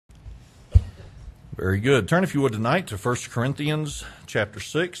Very good. Turn, if you would, tonight to 1 Corinthians chapter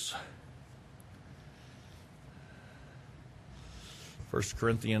 6. 1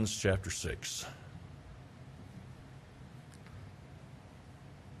 Corinthians chapter 6.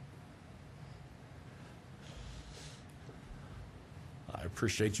 I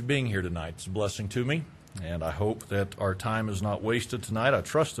appreciate you being here tonight. It's a blessing to me, and I hope that our time is not wasted tonight. I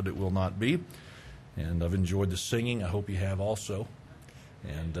trust that it will not be, and I've enjoyed the singing. I hope you have also.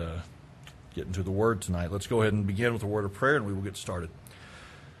 And get into the Word tonight. Let's go ahead and begin with a word of prayer, and we will get started.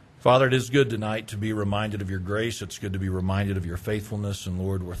 Father, it is good tonight to be reminded of your grace. It's good to be reminded of your faithfulness. And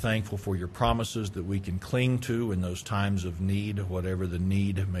Lord, we're thankful for your promises that we can cling to in those times of need, whatever the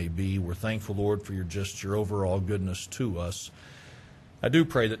need may be. We're thankful, Lord, for your overall goodness to us. I do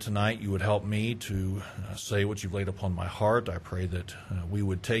pray that tonight you would help me to say what you've laid upon my heart. I pray that we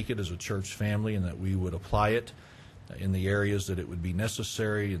would take it as a church family and that we would apply it in the areas that it would be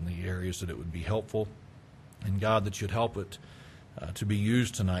necessary, in the areas that it would be helpful. And God, that you'd help it to be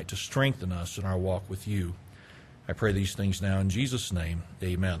used tonight to strengthen us in our walk with you. I pray these things now in Jesus' name.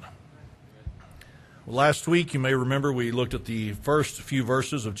 Amen. Well, last week, you may remember, we looked at the first few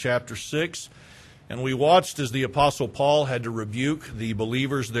verses of chapter 6, and we watched as the Apostle Paul had to rebuke the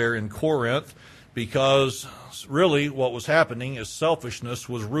believers there in Corinth, because really what was happening is selfishness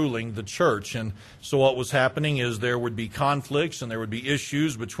was ruling the church. And so what was happening is there would be conflicts and there would be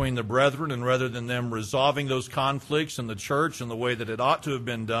issues between the brethren, and rather than them resolving those conflicts in the church in the way that it ought to have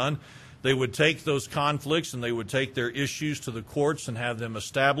been done, they would take those conflicts and they would take their issues to the courts and have them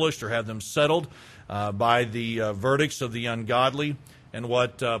established or have them settled by the verdicts of the ungodly. And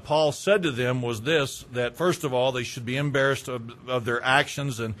what Paul said to them was this, that first of all, they should be embarrassed of their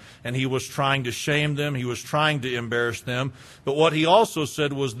actions, and he was trying to shame them. He was trying to embarrass them. But what he also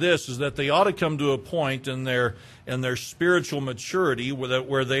said was this, is that they ought to come to a point in their spiritual maturity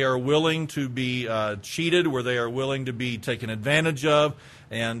where they are willing to be cheated, where they are willing to be taken advantage of,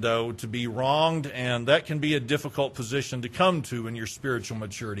 and to be wronged. And that can be a difficult position to come to in your spiritual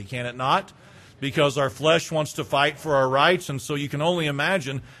maturity, can it not? Because our flesh wants to fight for our rights, and so you can only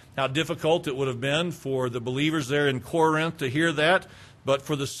imagine how difficult it would have been for the believers there in Corinth to hear that. But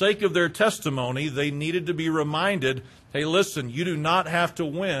for the sake of their testimony, they needed to be reminded, hey, listen, you do not have to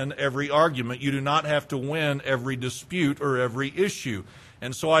win every argument. You do not have to win every dispute or every issue.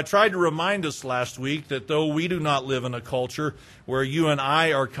 And so I tried to remind us last week that though we do not live in a culture where you and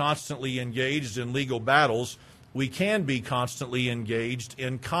I are constantly engaged in legal battles, we can be constantly engaged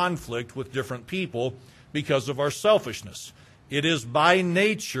in conflict with different people because of our selfishness. It is by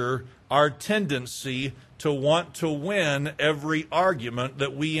nature our tendency to want to win every argument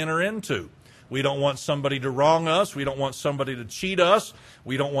that we enter into. We don't want somebody to wrong us. We don't want somebody to cheat us.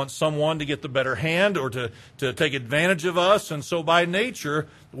 We don't want someone to get the better hand or to take advantage of us. And so by nature,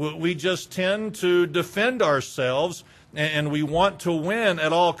 we just tend to defend ourselves, and we want to win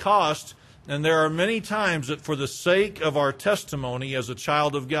at all costs. And there are many times that for the sake of our testimony as a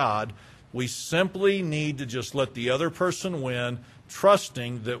child of God, we simply need to just let the other person win,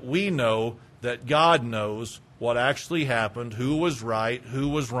 trusting that we know that God knows what actually happened, who was right, who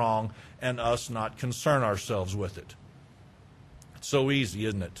was wrong, and us not concern ourselves with it. It's so easy,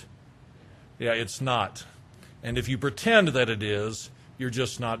 isn't it? Yeah, it's not. And if you pretend that it is, you're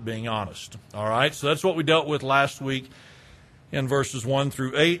just not being honest. All right, so that's what we dealt with last week in verses 1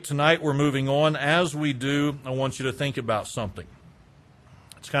 through 8. Tonight we're moving on. As we do, I want you to think about something.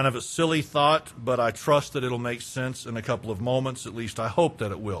 It's kind of a silly thought, but I trust that it'll make sense in a couple of moments. At least I hope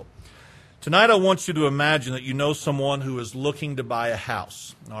that it will. Tonight I want you to imagine that you know someone who is looking to buy a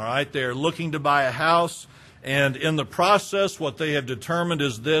house. All right, they're looking to buy a house, and in the process what they have determined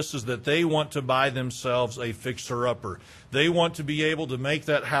is that they want to buy themselves a fixer-upper. They want to be able to make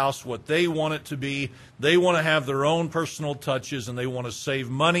that house what they want it to be. They want to have their own personal touches, and they want to save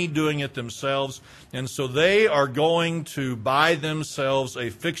money doing it themselves. And so they are going to buy themselves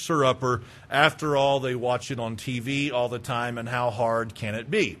a fixer-upper. After all, they watch it on TV all the time, and how hard can it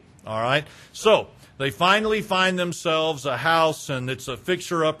be? All right? So they finally find themselves a house, and it's a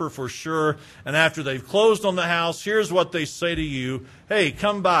fixer-upper for sure. And after they've closed on the house, here's what they say to you. Hey,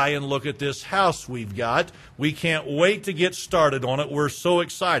 come by and look at this house we've got. We can't wait to get started on it. We're so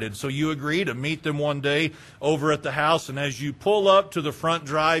excited. So you agree to meet them one day over at the house, and as you pull up to the front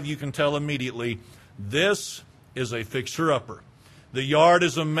drive, you can tell immediately, this is a fixer-upper. The yard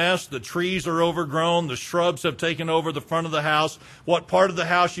is a mess. The trees are overgrown. The shrubs have taken over the front of the house. What part of the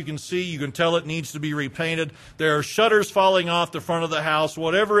house you can see, you can tell it needs to be repainted. There are shutters falling off the front of the house.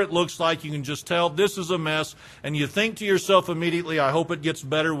 Whatever it looks like, you can just tell this is a mess. And you think to yourself immediately, I hope it gets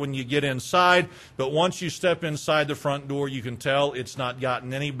better when you get inside. But once you step inside the front door, you can tell it's not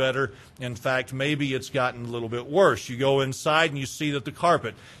gotten any better. In fact, maybe it's gotten a little bit worse. You go inside and you see that the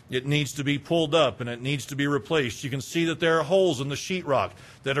carpet, it needs to be pulled up and it needs to be replaced. You can see that there are holes in the sheetrock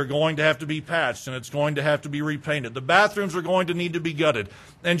that are going to have to be patched and it's going to have to be repainted. The bathrooms are going to need to be gutted.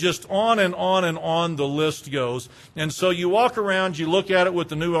 And just on and on and on the list goes. And so you walk around, you look at it with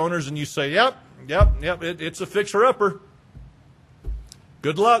the new owners and you say, yep, it's a fixer-upper.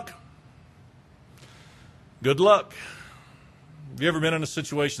 Good luck. Good luck. Have you ever been in a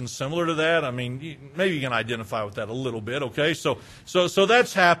situation similar to that? I mean, maybe you can identify with that a little bit, okay? So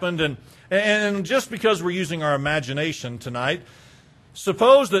that's happened, and just because we're using our imagination tonight,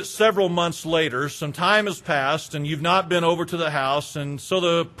 suppose that several months later, some time has passed, and you've not been over to the house, and so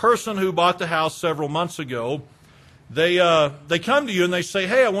the person who bought the house several months ago, they come to you and they say,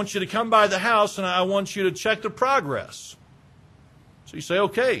 hey, I want you to come by the house, and I want you to check the progress. So you say,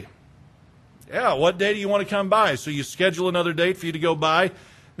 okay. Yeah, what day do you want to come by? So you schedule another date for you to go by.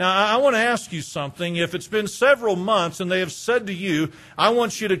 Now, I want to ask you something. If it's been several months and they have said to you, I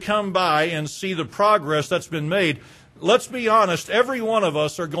want you to come by and see the progress that's been made, let's be honest, every one of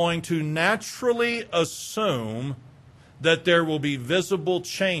us are going to naturally assume that there will be visible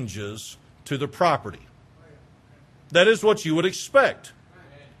changes to the property. That is what you would expect.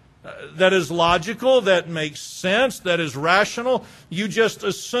 That is logical, that makes sense, that is rational. You just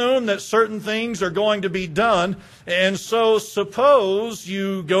assume that certain things are going to be done. And so suppose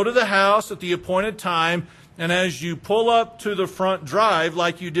you go to the house at the appointed time, and as you pull up to the front drive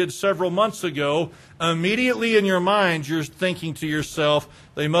like you did several months ago, immediately in your mind you're thinking to yourself,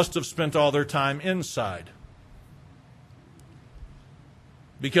 they must have spent all their time inside.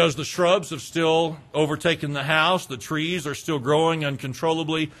 Because the shrubs have still overtaken the house, the trees are still growing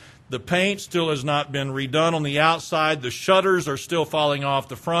uncontrollably, the paint still has not been redone on the outside, the shutters are still falling off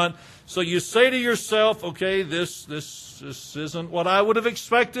the front. So you say to yourself, okay, this isn't what I would have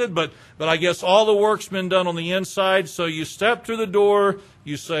expected, but I guess all the work's been done on the inside. So you step through the door,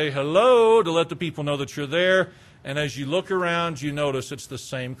 you say hello to let the people know that you're there, and as you look around, you notice it's the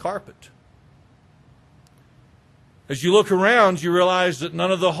same carpet. As you look around, you realize that none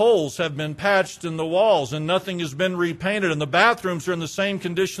of the holes have been patched in the walls and nothing has been repainted, and the bathrooms are in the same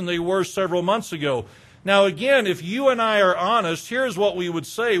condition they were several months ago. Now again, if you and I are honest, here's what we would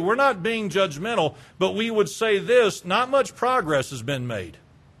say. We're not being judgmental, but we would say this: not much progress has been made.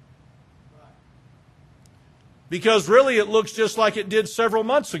 Because really it looks just like it did several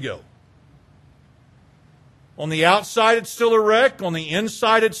months ago. On the outside, it's still a wreck. On the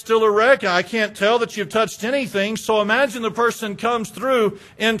inside, it's still a wreck. I can't tell that you've touched anything. So imagine the person comes through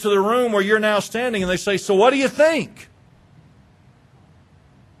into the room where you're now standing and they say, so what do you think?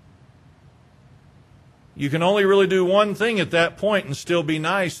 You can only really do one thing at that point and still be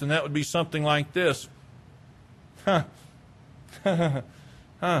nice, and that would be something like this. Huh.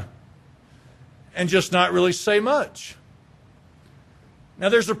 Huh. And just not really say much. Now,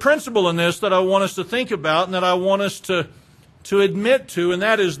 there's a principle in this that I want us to think about and that I want us to admit to, and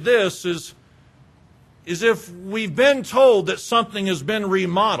that is this, is if we've been told that something has been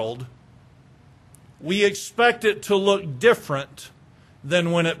remodeled, we expect it to look different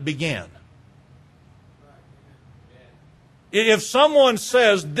than when it began. If someone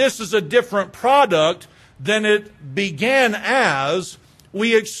says this is a different product than it began as,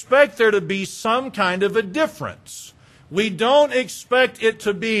 we expect there to be some kind of a difference. We don't expect it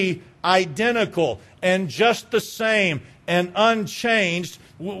to be identical and just the same and unchanged.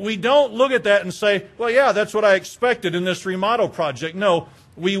 We don't look at that and say, well, yeah, that's what I expected in this remodel project. No,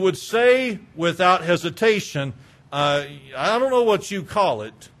 we would say without hesitation, I don't know what you call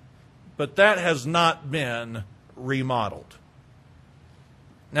it, but that has not been remodeled.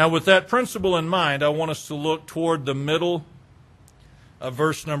 Now, with that principle in mind, I want us to look toward the middle of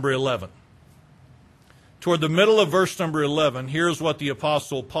verse number 11. Toward the middle of verse number 11, here's what the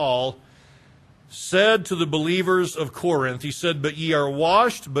Apostle Paul said to the believers of Corinth. He said, but ye are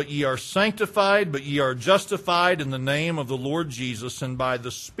washed, but ye are sanctified, but ye are justified in the name of the Lord Jesus and by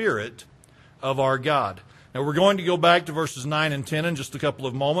the Spirit of our God. Now we're going to go back to verses 9 and 10 in just a couple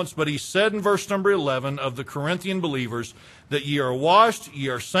of moments, but he said in verse number 11 of the Corinthian believers that ye are washed, ye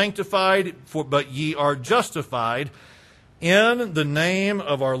are sanctified, but ye are justified in the name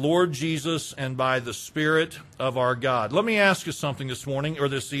of our Lord Jesus and by the Spirit of our God. Let me ask you something this morning or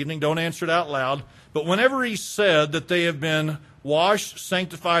this evening. Don't answer it out loud. But whenever he said that they have been washed,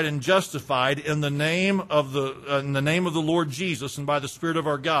 sanctified, and justified in the name of the Lord Jesus and by the Spirit of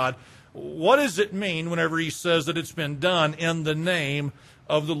our God, what does it mean whenever he says that it's been done in the name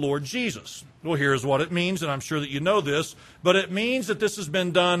of the Lord Jesus? Well, here's what it means, and I'm sure that you know this, but it means that this has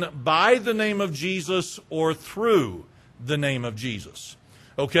been done by the name of Jesus or through the name of Jesus.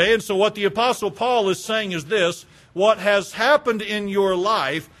 Okay, and so what the Apostle Paul is saying is this: what has happened in your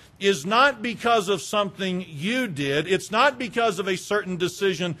life is not because of something you did. It's not because of a certain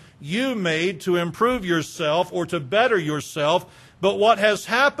decision you made to improve yourself or to better yourself. But what has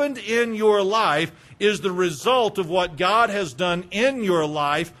happened in your life is the result of what God has done in your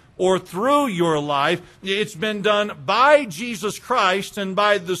life or through your life. It's been done by Jesus Christ and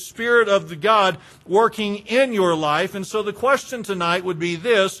by the Spirit of the God working in your life. And so the question tonight would be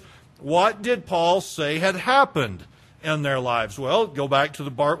this: what did Paul say had happened in their lives? Well, go back to the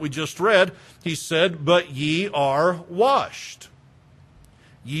part we just read. He said, "But ye are washed."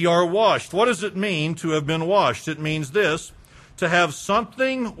 Ye are washed. What does it mean to have been washed? It means this: to have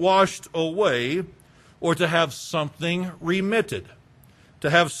something washed away or to have something remitted. To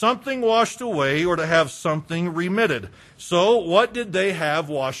have something washed away or to have something remitted. So what did they have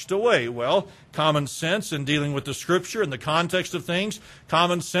washed away? Well, common sense in dealing with the Scripture and the context of things,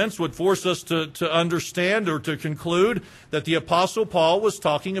 common sense would force us to understand or to conclude that the Apostle Paul was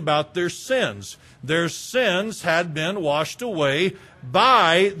talking about their sins. Their sins had been washed away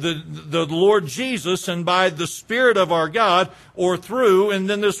by the Lord Jesus and by the Spirit of our God or through, and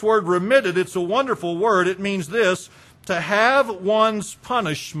then this word remitted, it's a wonderful word. It means this: to have one's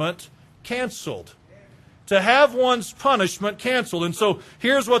punishment canceled. To have one's punishment canceled. And so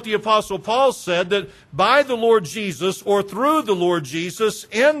here's what the Apostle Paul said, that by the Lord Jesus or through the Lord Jesus,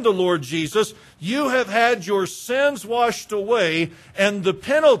 in the Lord Jesus, you have had your sins washed away, and the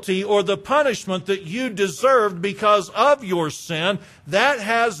penalty or the punishment that you deserved because of your sin, that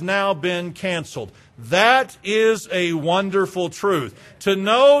has now been canceled. That is a wonderful truth. To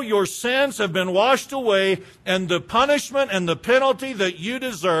know your sins have been washed away and the punishment and the penalty that you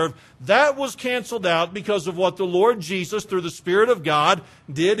deserve, that was canceled out because of what the Lord Jesus, through the Spirit of God,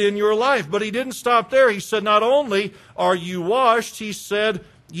 did in your life. But he didn't stop there. He said, not only are you washed, he said,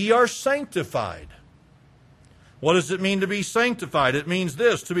 ye are sanctified. What does it mean to be sanctified? It means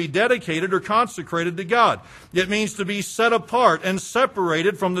this: to be dedicated or consecrated to God. It means to be set apart and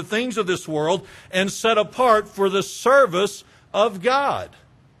separated from the things of this world and set apart for the service of God.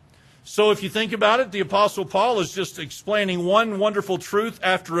 So if you think about it, the Apostle Paul is just explaining one wonderful truth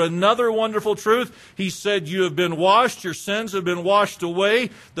after another wonderful truth. He said, you have been washed, your sins have been washed away,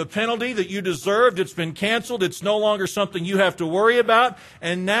 the penalty that you deserved, it's been canceled, it's no longer something you have to worry about,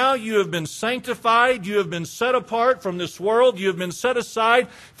 and now you have been sanctified, you have been set apart from this world, you have been set aside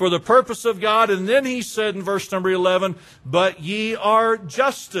for the purpose of God. And then he said in verse number 11, but ye are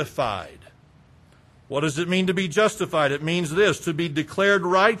justified. What does it mean to be justified? It means this: to be declared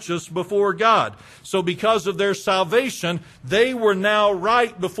righteous before God. So because of their salvation, they were now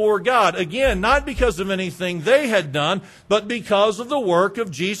right before God. Again, not because of anything they had done, but because of the work of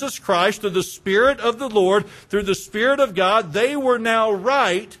Jesus Christ, through the Spirit of the Lord, through the Spirit of God, they were now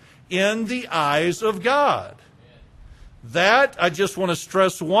right in the eyes of God. That, I just want to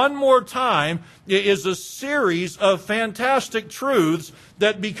stress one more time, is a series of fantastic truths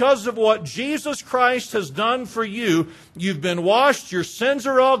that because of what Jesus Christ has done for you, you've been washed, your sins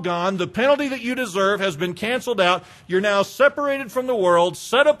are all gone, the penalty that you deserve has been canceled out, you're now separated from the world,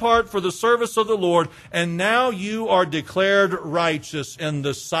 set apart for the service of the Lord, and now you are declared righteous in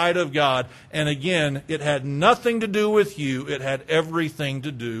the sight of God. And again, it had nothing to do with you, it had everything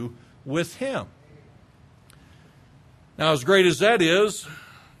to do with Him. Now, as great as that is,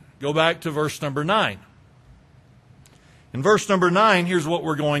 go back to verse number 9. In verse number 9, here's what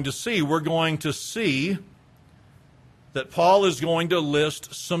we're going to see. We're going to see that Paul is going to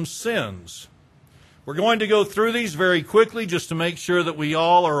list some sins. We're going to go through these very quickly just to make sure that we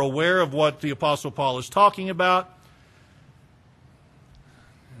all are aware of what the Apostle Paul is talking about.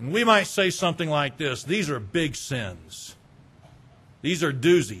 And we might say something like this: these are big sins. These are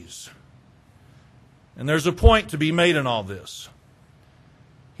doozies. And there's a point to be made in all this.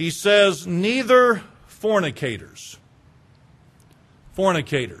 He says, neither fornicators.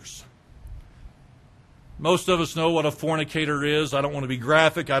 Fornicators. Most of us know what a fornicator is. I don't want to be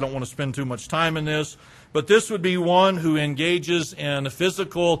graphic. I don't want to spend too much time in this. But this would be one who engages in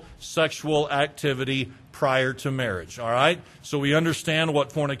physical sexual activity prior to marriage. All right? So we understand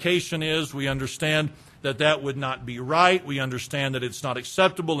what fornication is. We understand that would not be right. We understand that it's not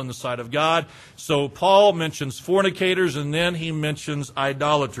acceptable in the sight of God. So Paul mentions fornicators, and then he mentions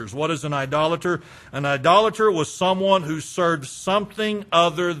idolaters. What is an idolater? An idolater was someone who served something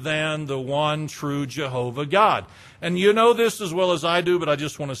other than the one true Jehovah God. And you know this as well as I do, but I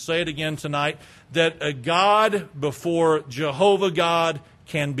just want to say it again tonight, that a God before Jehovah God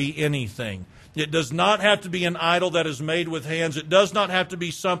can be anything. It does not have to be an idol that is made with hands. It does not have to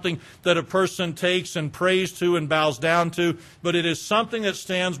be something that a person takes and prays to and bows down to, but it is something that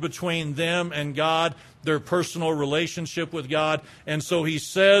stands between them and God, their personal relationship with God. And so he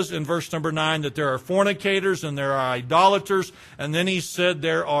says in verse number 9 that there are fornicators and there are idolaters, and then he said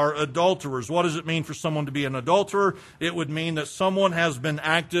there are adulterers. What does it mean for someone to be an adulterer? It would mean that someone has been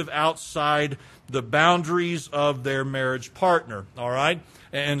active outside the boundaries of their marriage partner, all right?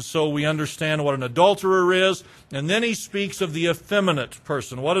 And so we understand what an adulterer is. And then he speaks of the effeminate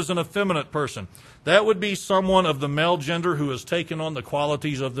person. What is an effeminate person? That would be someone of the male gender who has taken on the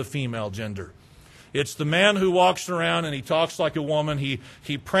qualities of the female gender. It's the man who walks around and he talks like a woman.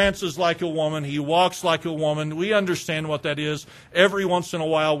 He prances like a woman. He walks like a woman. We understand what that is. Every once in a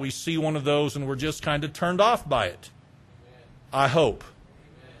while we see one of those and we're just kind of turned off by it. I hope.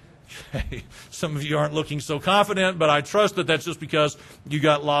 Okay. Some of you aren't looking so confident, but I trust that that's just because you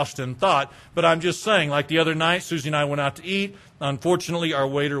got lost in thought. But I'm just saying, like the other night, Susie and I went out to eat. Unfortunately, our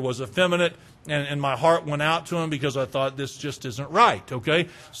waiter was effeminate, and my heart went out to him because I thought this just isn't right, okay?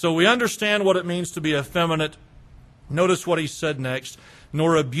 So we understand what it means to be effeminate. Notice what he said next.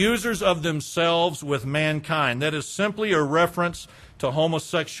 Nor abusers of themselves with mankind. That is simply a reference to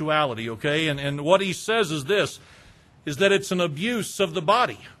homosexuality, okay? And what he says is this, is that it's an abuse of the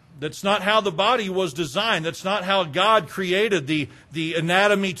body. That's not how the body was designed. That's not how God created the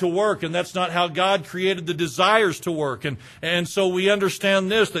anatomy to work, and that's not how God created the desires to work. And so we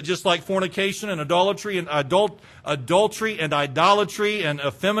understand this, that just like fornication and adultery and idolatry and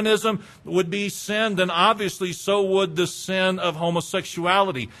effeminism would be sin, then obviously so would the sin of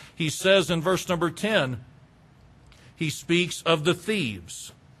homosexuality. He says in verse number 10, he speaks of the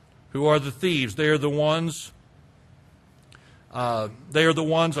thieves. Who are the thieves? They are the ones... I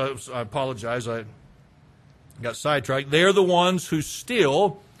apologize, I got sidetracked. They are the ones who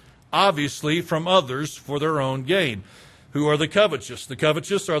steal, obviously, from others for their own gain. Who are the covetous? The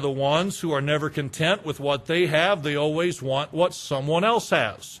covetous are the ones who are never content with what they have. They always want what someone else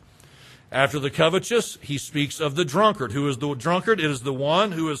has. After the covetous, he speaks of the drunkard. Who is the drunkard? It is the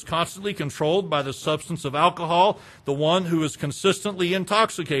one who is constantly controlled by the substance of alcohol, the one who is consistently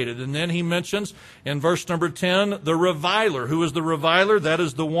intoxicated. And then he mentions in verse number 10, the reviler. Who is the reviler? That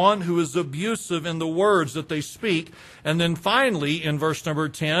is the one who is abusive in the words that they speak. And then finally, in verse number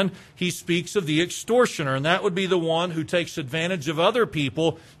 10, he speaks of the extortioner, and that would be the one who takes advantage of other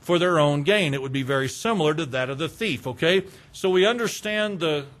people for their own gain. It would be very similar to that of the thief, okay? So we understand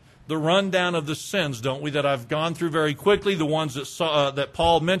the rundown of the sins, don't we, that I've gone through very quickly, the ones that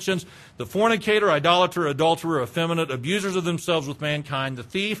Paul mentions: the fornicator, idolater, adulterer, effeminate, abusers of themselves with mankind, the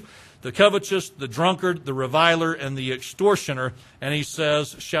thief, the covetous, the drunkard, the reviler, and the extortioner. And he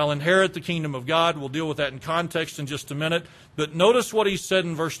says, shall inherit the kingdom of God. We'll deal with that in context in just a minute. But notice what he said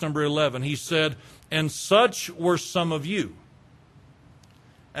in verse number 11. He said, and such were some of you.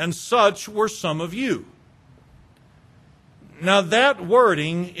 And such were some of you. Now that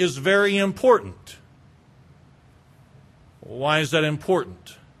wording is very important. Why is that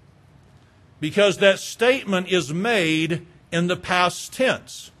important? Because that statement is made in the past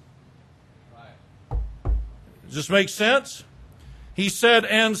tense. Does this make sense? He said,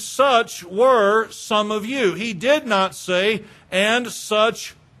 and such were some of you. He did not say, and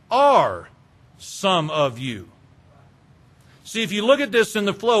such are some of you. See, if you look at this in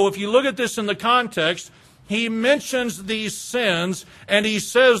the flow, if you look at this in the context, he mentions these sins, and he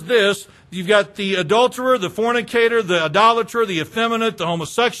says this: you've got the adulterer, the fornicator, the idolater, the effeminate, the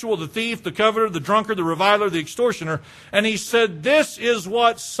homosexual, the thief, the coveter, the drunkard, the reviler, the extortioner. And he said, this is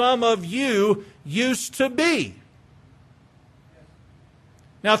what some of you used to be.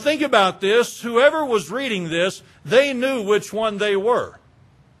 Now think about this. Whoever was reading this, they knew which one they were.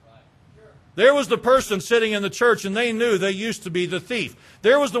 There was the person sitting in the church, and they knew they used to be the thief.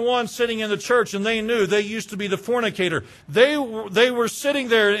 There was the one sitting in the church, and they knew they used to be the fornicator. They were sitting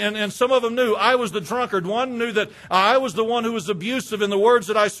there, and some of them knew I was the drunkard. One knew that I was the one who was abusive in the words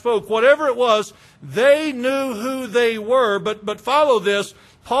that I spoke. Whatever it was, they knew who they were. But follow this.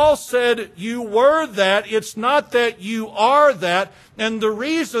 Paul said, you were that. It's not that you are that. And the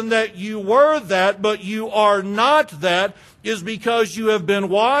reason that you were that, but you are not that, is because you have been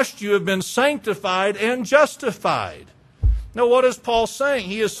washed, you have been sanctified and justified. Now, what is Paul saying?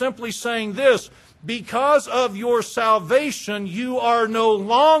 He is simply saying this: because of your salvation, you are no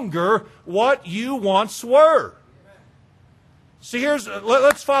longer what you once were. See,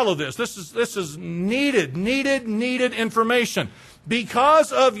 let's follow this. This is needed information.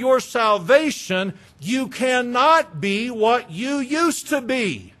 Because of your salvation, you cannot be what you used to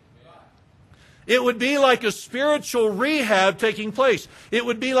be. It would be like a spiritual rehab taking place. It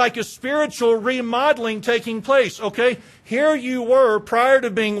would be like a spiritual remodeling taking place, okay? Here you were prior to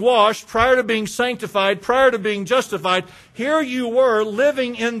being washed, prior to being sanctified, prior to being justified. Here you were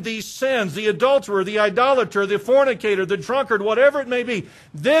living in these sins, the adulterer, the idolater, the fornicator, the drunkard, whatever it may be.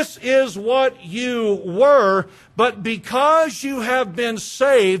 This is what you were, but because you have been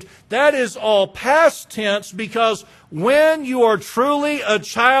saved, that is all past tense, because when you are truly a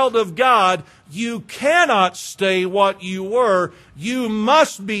child of God, you cannot stay what you were. You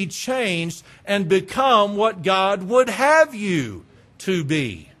must be changed and become what God would have you to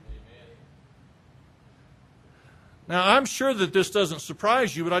be. Now, I'm sure that this doesn't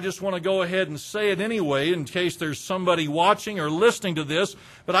surprise you, but I just want to go ahead and say it anyway in case there's somebody watching or listening to this.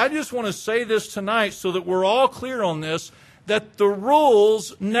 But I just want to say this tonight so that we're all clear on this, that the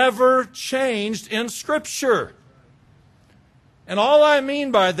rules never changed in Scripture. And all I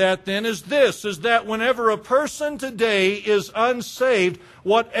mean by that then is this, is that whenever a person today is unsaved,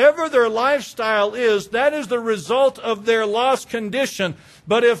 whatever their lifestyle is, that is the result of their lost condition.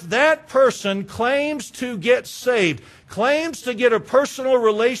 But if that person claims to get saved, claims to get a personal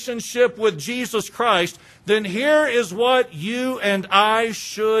relationship with Jesus Christ, then here is what you and I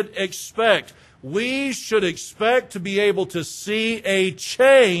should expect. We should expect to be able to see a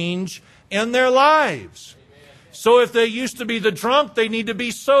change in their lives. So if they used to be the drunk, they need to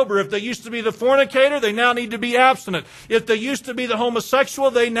be sober. If they used to be the fornicator, they now need to be abstinent. If they used to be the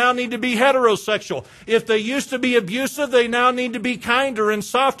homosexual, they now need to be heterosexual. If they used to be abusive, they now need to be kinder and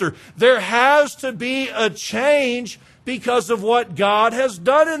softer. There has to be a change because of what God has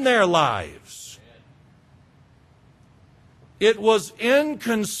done in their lives. It was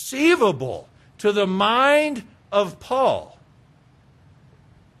inconceivable to the mind of Paul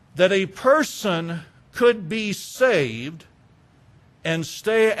that a person could be saved and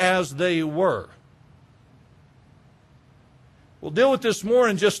stay as they were. We'll deal with this more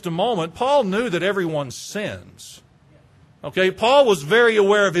in just a moment. Paul knew that everyone sins. Okay, Paul was very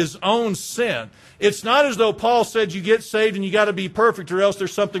aware of his own sin. It's not as though Paul said you get saved and you got to be perfect or else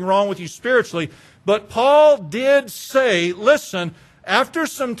there's something wrong with you spiritually. But Paul did say, listen, after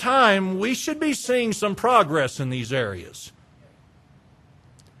some time we should be seeing some progress in these areas.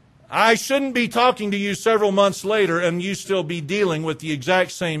 I shouldn't be talking to you several months later and you still be dealing with the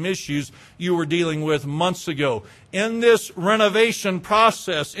exact same issues you were dealing with months ago. In this renovation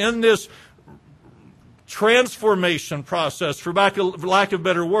process, in this transformation process, for lack of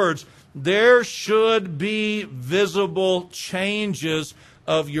better words, there should be visible changes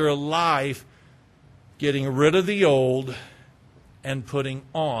of your life, getting rid of the old and putting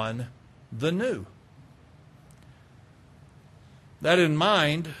on the new. That in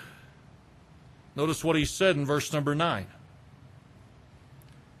mind, notice what he said in verse number 9.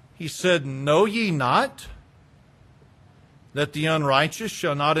 He said, "Know ye not that the unrighteous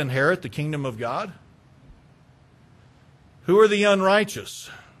shall not inherit the kingdom of God?" Who are the unrighteous?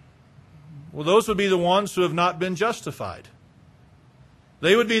 Well, those would be the ones who have not been justified.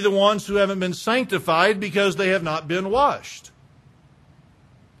 They would be the ones who haven't been sanctified because they have not been washed.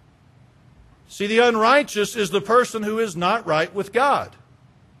 See, the unrighteous is the person who is not right with God,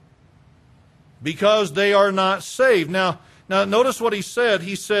 because they are not saved. Now notice what he said.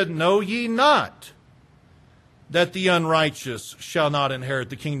 He said, "Know ye not that the unrighteous shall not inherit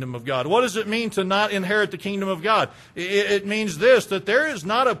the kingdom of God?" What does it mean to not inherit the kingdom of God? It means this, that there is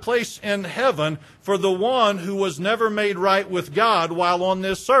not a place in heaven for the one who was never made right with God while on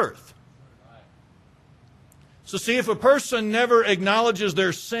this earth. So see, if a person never acknowledges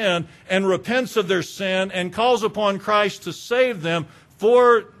their sin and repents of their sin and calls upon Christ to save them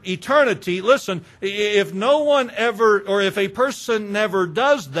for eternity, listen, if no one ever, or if a person never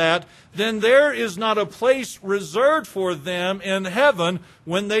does that, then there is not a place reserved for them in heaven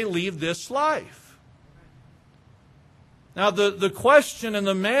when they leave this life. Now, the question and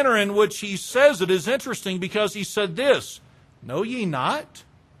the manner in which he says it is interesting, because he said this, "Know ye not?"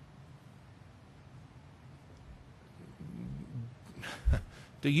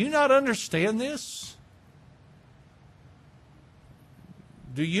 Do you not understand this?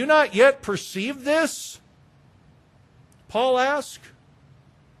 Do you not yet perceive this? Paul asked.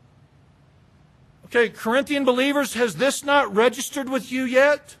 Okay, Corinthian believers, has this not registered with you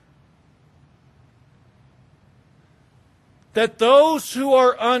yet? That those who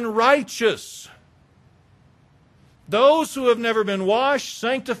are unrighteous Those who have never been washed,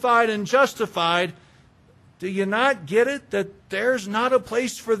 sanctified, and justified, do you not get it that there's not a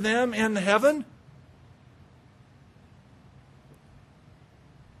place for them in heaven?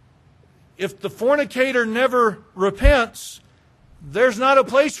 If the fornicator never repents, there's not a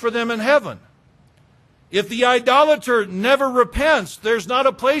place for them in heaven. If the idolater never repents, there's not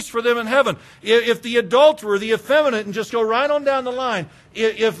a place for them in heaven. If the adulterer, the effeminate, and just go right on down the line,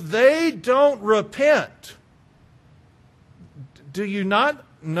 if they don't repent, do you not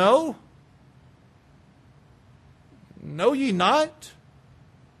know? Know ye not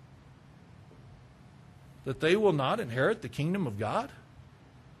that they will not inherit the kingdom of God?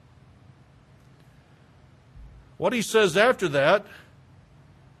 What he says after that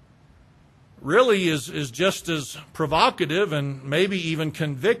really is just as provocative and maybe even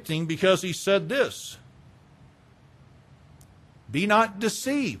convicting, because he said this: be not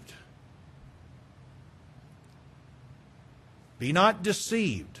deceived. Be not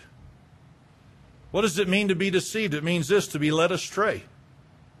deceived. What does it mean to be deceived? It means this: to be led astray.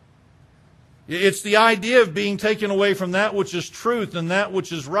 It's the idea of being taken away from that which is truth and that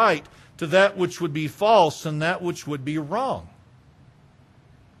which is right to that which would be false and that which would be wrong.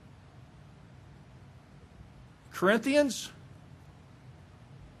 Corinthians,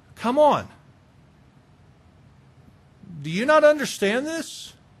 come on. Do you not understand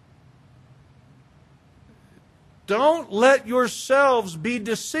this? Don't let yourselves be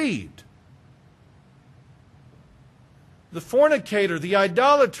deceived. The fornicator, the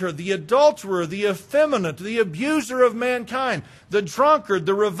idolater, the adulterer, the effeminate, the abuser of mankind, the drunkard,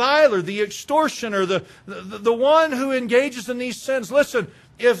 the reviler, the extortioner, the one who engages in these sins. Listen,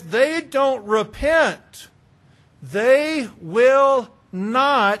 if they don't repent, they will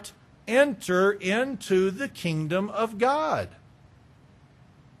not enter into the kingdom of God.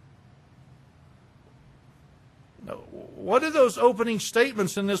 What do those opening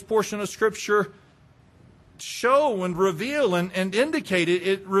statements in this portion of Scripture show and reveal and indicate?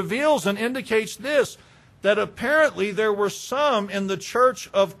 It reveals and indicates this, that apparently there were some in the church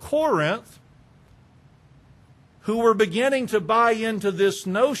of Corinth who were beginning to buy into this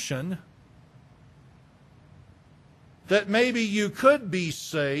notion that maybe you could be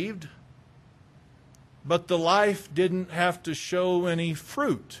saved, but the life didn't have to show any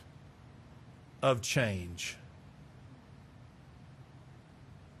fruit of change.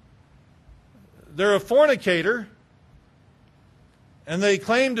 They're a fornicator, and they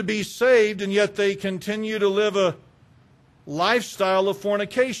claim to be saved, and yet they continue to live a lifestyle of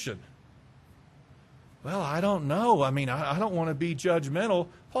fornication. Well, I don't know. I mean, I don't want to be judgmental.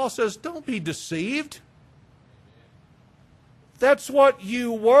 Paul says, don't be deceived. That's what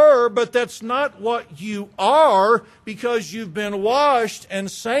you were, but that's not what you are, because you've been washed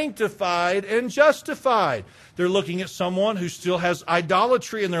and sanctified and justified. They're looking at someone who still has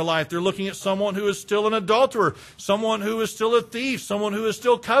idolatry in their life. They're looking at someone who is still an adulterer, someone who is still a thief, someone who is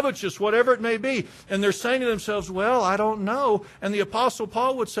still covetous, whatever it may be. And they're saying to themselves, well, I don't know. And the Apostle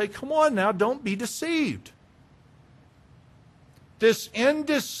Paul would say, come on now, don't be deceived. This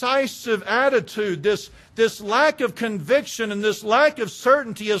indecisive attitude, this lack of conviction and this lack of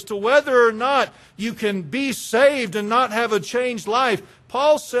certainty as to whether or not you can be saved and not have a changed life,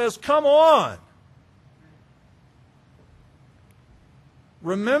 Paul says, come on.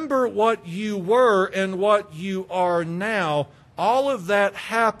 Remember what you were and what you are now. All of that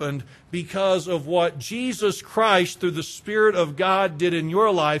happened because of what Jesus Christ, through the Spirit of God, did in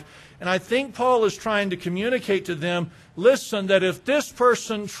your life. And I think Paul is trying to communicate to them, listen, that if this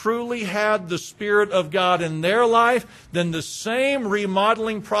person truly had the Spirit of God in their life, then the same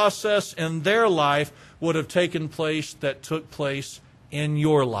remodeling process in their life would have taken place that took place in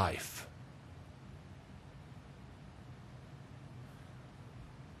your life.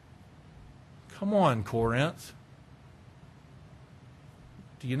 Come on, Corinth.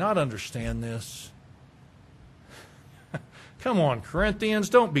 Do you not understand this? Come on, Corinthians,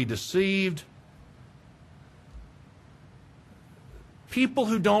 don't be deceived. People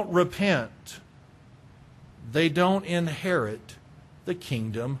who don't repent, they don't inherit the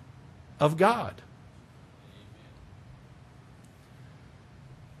kingdom of God.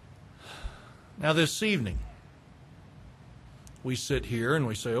 Now this evening, we sit here and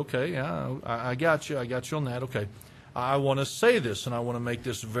we say, okay, yeah, I got you on that. Okay, I want to say this and I want to make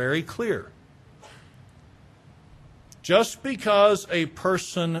this very clear. Just because a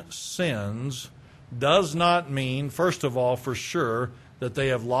person sins does not mean, first of all, for sure, that they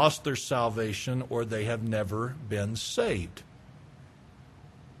have lost their salvation or they have never been saved.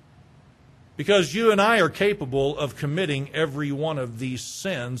 Because you and I are capable of committing every one of these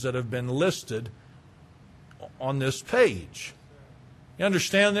sins that have been listed on this page. You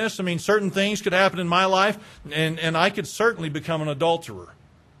understand this? I mean, certain things could happen in my life, and I could certainly become an adulterer.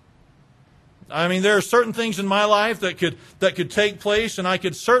 I mean, there are certain things in my life that could take place, and I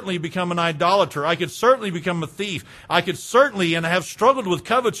could certainly become an idolater. I could certainly become a thief. I could certainly, and I have struggled with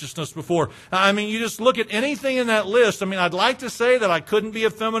covetousness before. I mean, you just look at anything in that list. I mean, I'd like to say that I couldn't be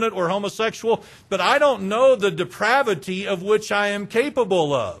effeminate or homosexual, but I don't know the depravity of which I am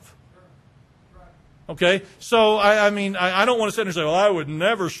capable of. Okay, so I mean, I don't want to sit there and say, well, I would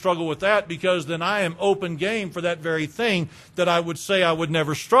never struggle with that, because then I am open game for that very thing that I would say I would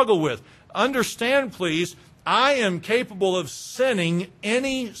never struggle with. Understand, please, I am capable of sinning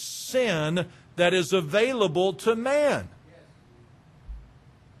any sin that is available to man.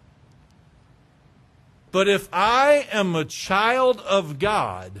 But if I am a child of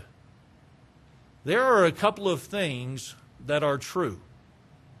God, there are a couple of things that are true.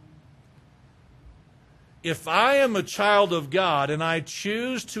 If I am a child of God and I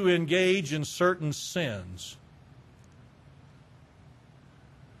choose to engage in certain sins,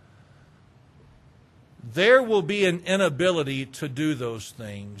 there will be an inability to do those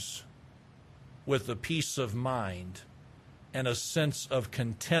things with a peace of mind and a sense of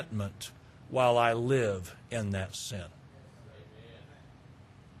contentment while I live in that sin.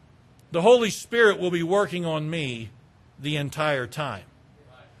 The Holy Spirit will be working on me the entire time.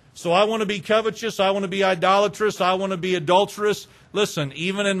 So I want to be covetous, I want to be idolatrous, I want to be adulterous. Listen,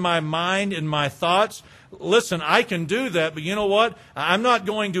 even in my mind, in my thoughts, listen, I can do that, but you know what? I'm not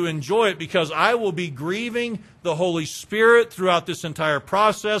going to enjoy it, because I will be grieving the Holy Spirit throughout this entire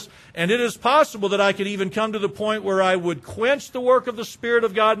process. And it is possible that I could even come to the point where I would quench the work of the Spirit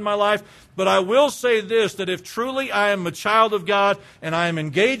of God in my life. But I will say this, that if truly I am a child of God and I am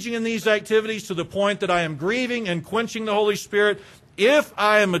engaging in these activities to the point that I am grieving and quenching the Holy Spirit, if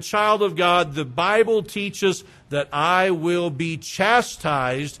I am a child of God, the Bible teaches that I will be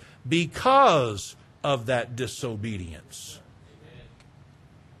chastised because of that disobedience.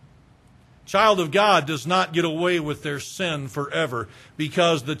 Child of God does not get away with their sin forever,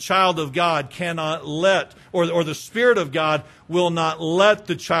 because the child of God cannot let, or the Spirit of God will not let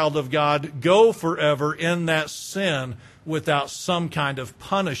the child of God go forever in that sin without some kind of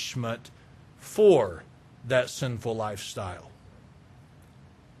punishment for that sinful lifestyle.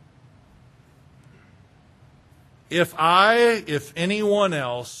 If anyone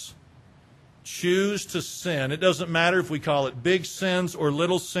else choose to sin, it doesn't matter if we call it big sins or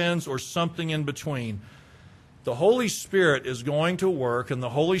little sins or something in between, the Holy Spirit is going to work, and the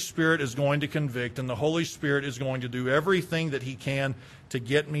Holy Spirit is going to convict, and the Holy Spirit is going to do everything that He can to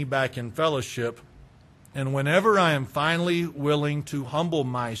get me back in fellowship. And whenever I am finally willing to humble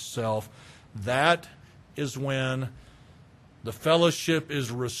myself, that is when the fellowship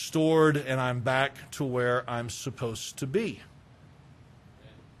is restored and I'm back to where I'm supposed to be.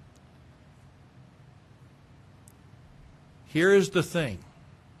 Here is the thing.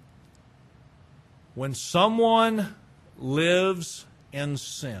 When someone lives in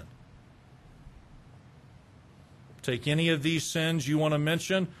sin, take any of these sins you want to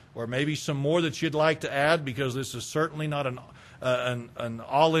mention, or maybe some more that you'd like to add, because this is certainly not an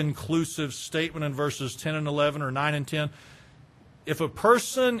all-inclusive statement in verses 10 and 11 or 9 and 10. If a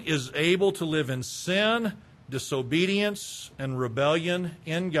person is able to live in sin, disobedience, and rebellion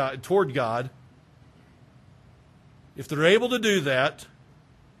in God, toward God, if they're able to do that,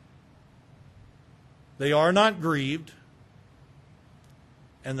 they are not grieved,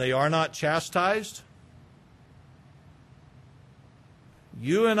 and they are not chastised,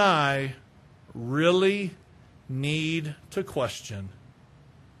 you and I really need to question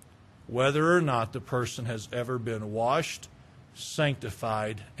whether or not the person has ever been washed,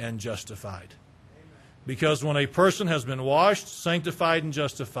 sanctified, and justified. Because when a person has been washed, sanctified, and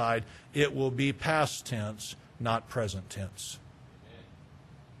justified, it will be past tense, not present tense.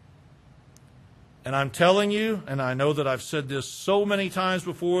 And I'm telling you, and I know that I've said this so many times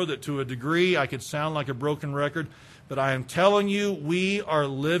before that to a degree I could sound like a broken record, but I am telling you, we are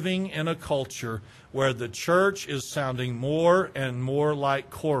living in a culture where the church is sounding more and more like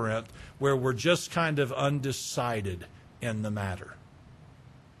Corinth, where we're just kind of undecided in the matter.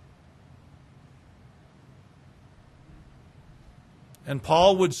 And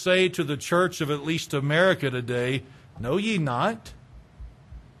Paul would say to the church of at least America today, know ye not?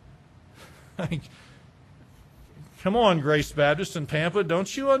 Come on, Grace Baptist in Pampa,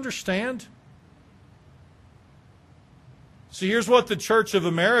 don't you understand? See, here's what the Church of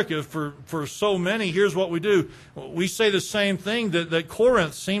America, for so many, here's what we do. We say the same thing that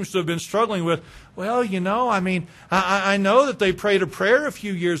Corinth seems to have been struggling with. Well, you know, I know that they prayed a prayer a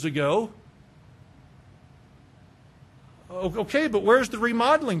few years ago. Okay, but where's the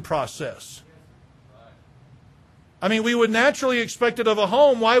remodeling process? I mean, we would naturally expect it of a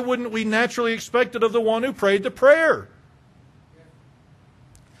home. Why wouldn't we naturally expect it of the one who prayed the prayer?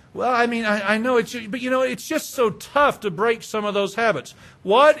 Well, I mean, I know it's, but it's just so tough to break some of those habits.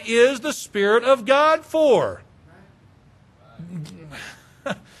 What is the Spirit of God for?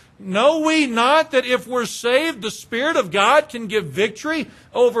 Know we not that if we're saved, the Spirit of God can give victory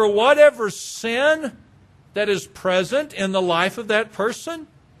over whatever sin that is present in the life of that person?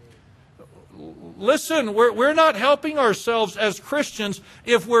 Listen, we're not helping ourselves as Christians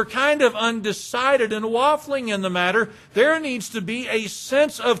if we're kind of undecided and waffling in the matter. There needs to be a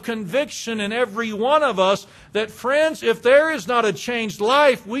sense of conviction in every one of us that, friends, if there is not a changed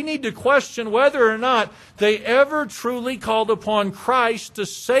life, we need to question whether or not they ever truly called upon Christ to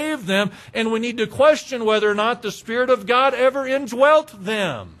save them, and we need to question whether or not the Spirit of God ever indwelt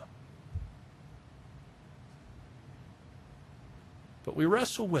them. But we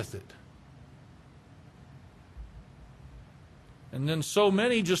wrestle with it. And then so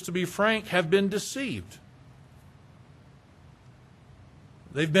many, just to be frank, have been deceived.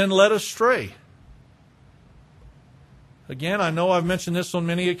 They've been led astray. Again, I know I've mentioned this on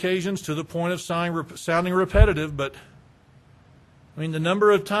many occasions to the point of sounding repetitive, but I mean, the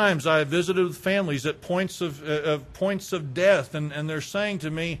number of times I have visited with families at points of death, and they're saying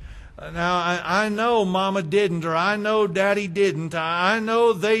to me, now, I know Mama didn't, or I know Daddy didn't, I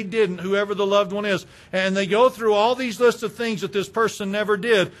know they didn't, whoever the loved one is. And they go through all these lists of things that this person never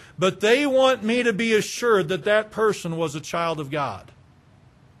did, but they want me to be assured that that person was a child of God.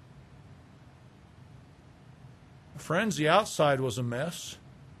 Friends, the outside was a mess.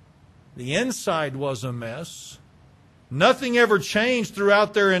 The inside was a mess. Nothing ever changed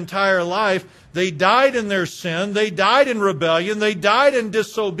throughout their entire life. They died in their sin. They died in rebellion. They died in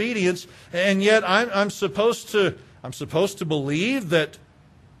disobedience. And yet I'm supposed to believe that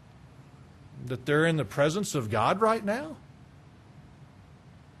they're in the presence of God right now?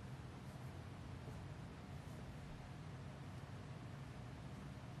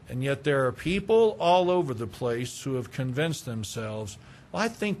 And yet there are people all over the place who have convinced themselves, well, I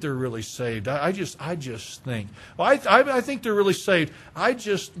think they're really saved. I just think. Well, I think they're really saved. I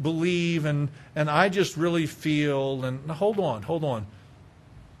just believe and I just really feel. And hold on.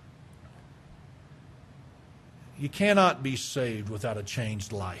 You cannot be saved without a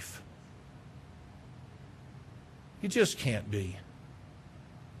changed life. You just can't be.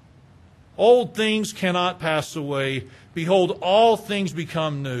 Old things cannot pass away. Behold, all things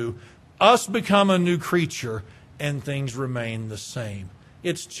become new. Us become a new creature, and things remain the same.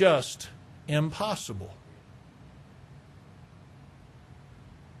 It's just impossible.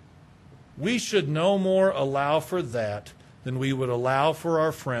 We should no more allow for that than we would allow for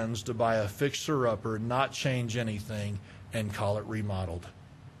our friends to buy a fixer-upper, not change anything, and call it remodeled.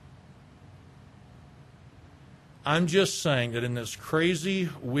 I'm just saying that in this crazy,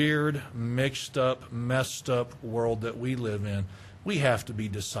 weird, mixed up, messed up world that we live in, we have to be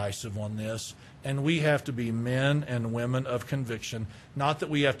decisive on this, and we have to be men and women of conviction. Not that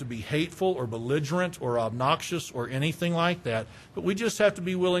we have to be hateful or belligerent or obnoxious or anything like that, but we just have to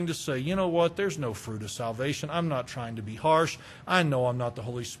be willing to say, you know what, there's no fruit of salvation. I'm not trying to be harsh. I know I'm not the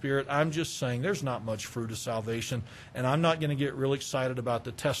Holy Spirit. I'm just saying there's not much fruit of salvation, and I'm not going to get real excited about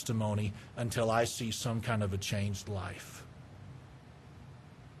the testimony until I see some kind of a changed life.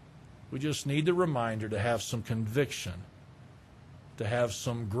 We just need the reminder to have some conviction, to have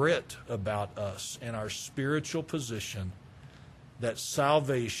some grit about us and our spiritual position, that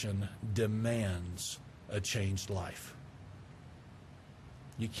salvation demands a changed life.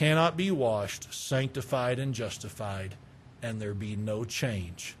 You cannot be washed, sanctified, and justified, and there be no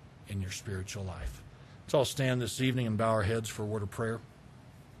change in your spiritual life. Let's all stand this evening and bow our heads for a word of prayer.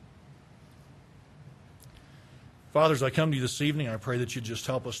 Father, as I come to you this evening, I pray that you just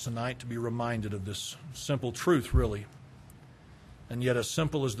help us tonight to be reminded of this simple truth, really. And yet, as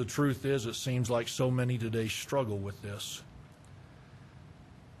simple as the truth is, it seems like so many today struggle with this.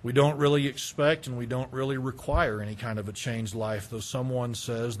 We don't really expect and we don't really require any kind of a changed life, though someone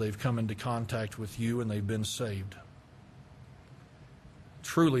says they've come into contact with you and they've been saved.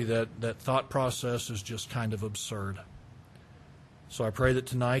 Truly, that thought process is just kind of absurd. So I pray that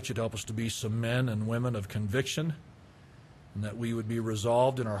tonight you'd help us to be some men and women of conviction, and that we would be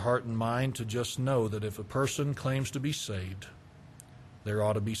resolved in our heart and mind to just know that if a person claims to be saved, there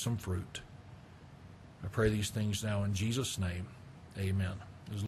ought to be some fruit. I pray these things now in Jesus' name. Amen.